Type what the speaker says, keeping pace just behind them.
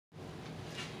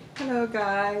Hello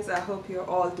guys, I hope you're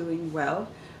all doing well.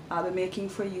 I'll be making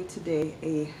for you today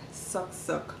a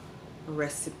suck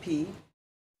recipe.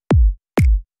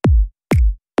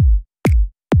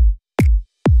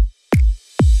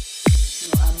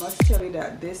 Now, I must tell you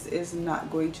that this is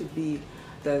not going to be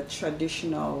the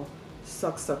traditional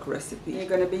suck recipe. You're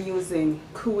going to be using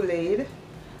Kool Aid.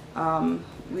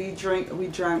 We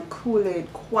drank Kool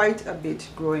Aid quite a bit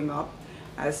growing up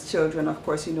as children. Of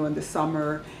course, you know, in the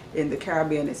summer in the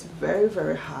Caribbean it's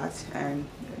very hot, and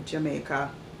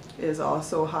Jamaica is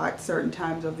also hot certain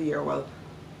times of the year. Well,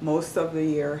 most of the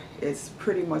year it's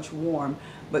pretty much warm,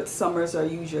 but summers are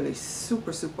usually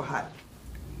super hot.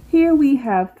 Here we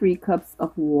have 3 cups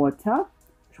of water,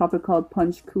 tropical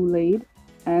punch Kool Aid,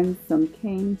 and some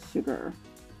cane sugar,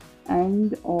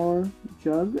 and our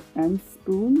jug and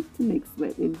spoon to mix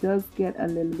with. It does get a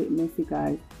little bit messy,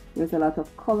 guys. There's a lot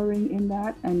of coloring in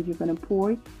that, and you're going to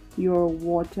pour your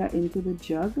water into the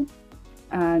jug.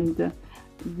 And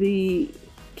the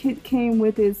kit came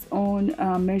with its own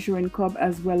measuring cup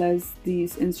as well as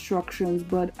these instructions,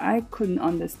 but I couldn't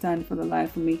understand for the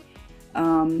life of me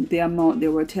the amount they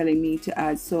were telling me to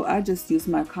add, so I just used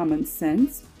my common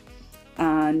sense.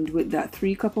 And with that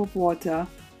 3 cups of water,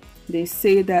 they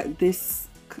say that this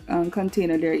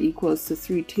container there equals to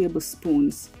 3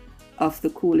 tablespoons of the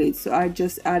Kool Aid. So I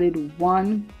just added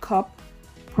 1 cup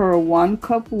per 1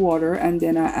 cup water, and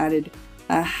then I added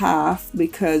a half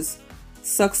because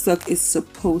suck is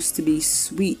supposed to be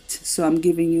sweet. So I'm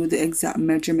giving you the exact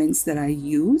measurements that I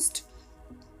used,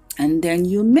 and then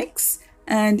you mix,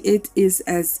 and it is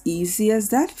as easy as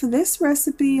that for this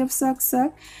recipe of suck.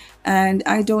 And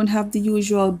I don't have the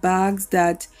usual bags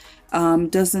that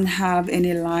doesn't have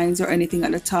any lines or anything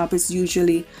at the top. It's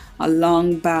usually a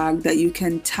long bag that you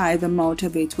can tie them out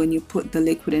of it when you put the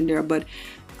liquid in there. But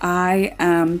I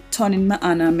am turning my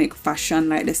anamic fashion,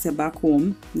 like they say back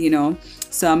home, you know,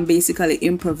 so I'm basically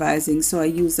improvising. So I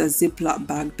use a Ziploc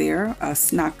bag there, a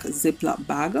snack Ziploc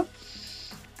bag.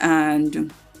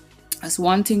 And as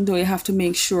one thing though, you have to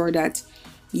make sure that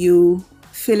you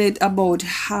fill it about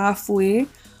halfway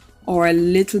or a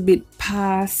little bit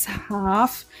past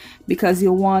half, because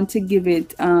you want to give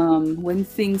it, when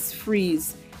things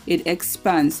freeze, it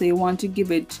expands, so you want to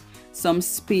give it some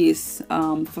space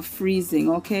for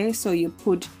freezing. Okay, so you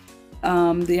put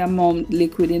the amount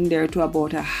liquid in there to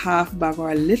about a half bag or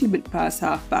a little bit past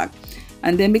half bag.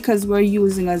 And then because we're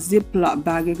using a Ziploc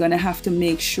bag, you're gonna have to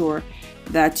make sure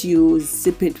that you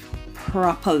zip it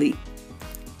properly.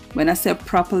 When I say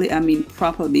properly, I mean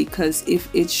properly, because if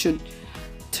it should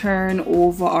turn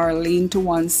over or lean to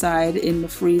one side in the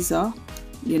freezer,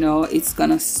 you know, it's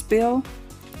gonna spill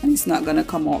and it's not gonna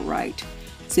come out right.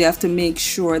 So you have to make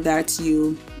sure that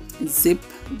you zip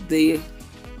the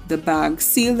bag,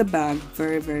 seal the bag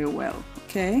very well.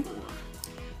 Okay,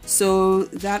 so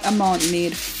that amount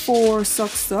made 4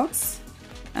 sucks,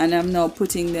 and I'm now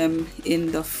putting them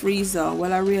in the freezer.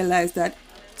 Well, I realized that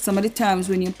some of the times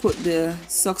when you put the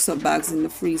suck bags in the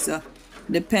freezer,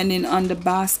 depending on the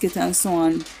basket and so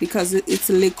on, because it's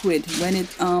liquid, when it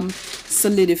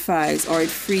solidifies or it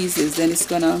freezes, then it's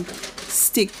gonna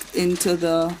stick into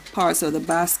the parts of the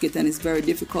basket and it's very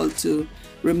difficult to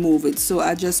remove it. So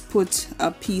I just put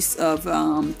a piece of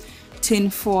tin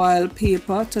foil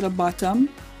paper to the bottom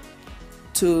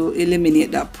to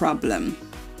eliminate that problem.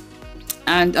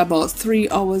 And about 3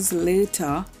 hours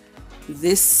later,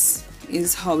 this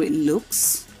is how it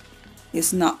looks.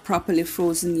 It's not properly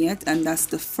frozen yet, and that's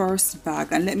the first bag.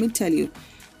 And let me tell you,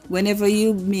 whenever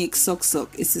you make suck,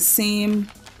 it's the same,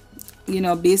 you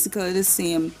know, basically the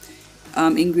same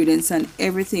ingredients and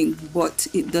everything, but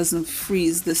it doesn't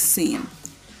freeze the same.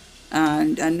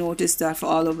 And I noticed that for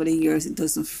all over the years it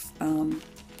doesn't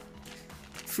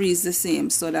freeze the same.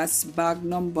 So that's bag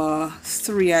number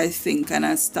 3, I think, and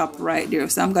I stopped right there.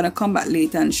 So I'm gonna come back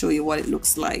later and show you what it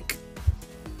looks like.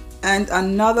 And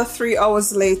another 3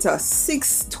 hours later,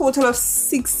 total of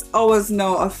 6 hours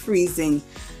now of freezing,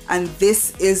 and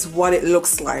this is what it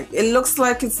looks like. It looks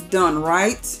like it's done,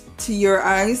 right, to your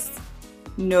eyes?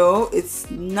 No, it's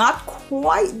not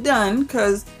quite done,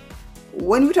 because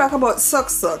when we talk about suck,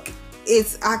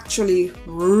 it's actually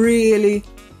really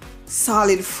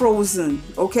solid frozen.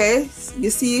 Okay, you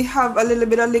see you have a little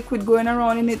bit of liquid going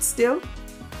around in it still.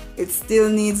 It still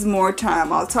needs more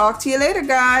time. I'll talk to you later,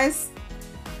 guys.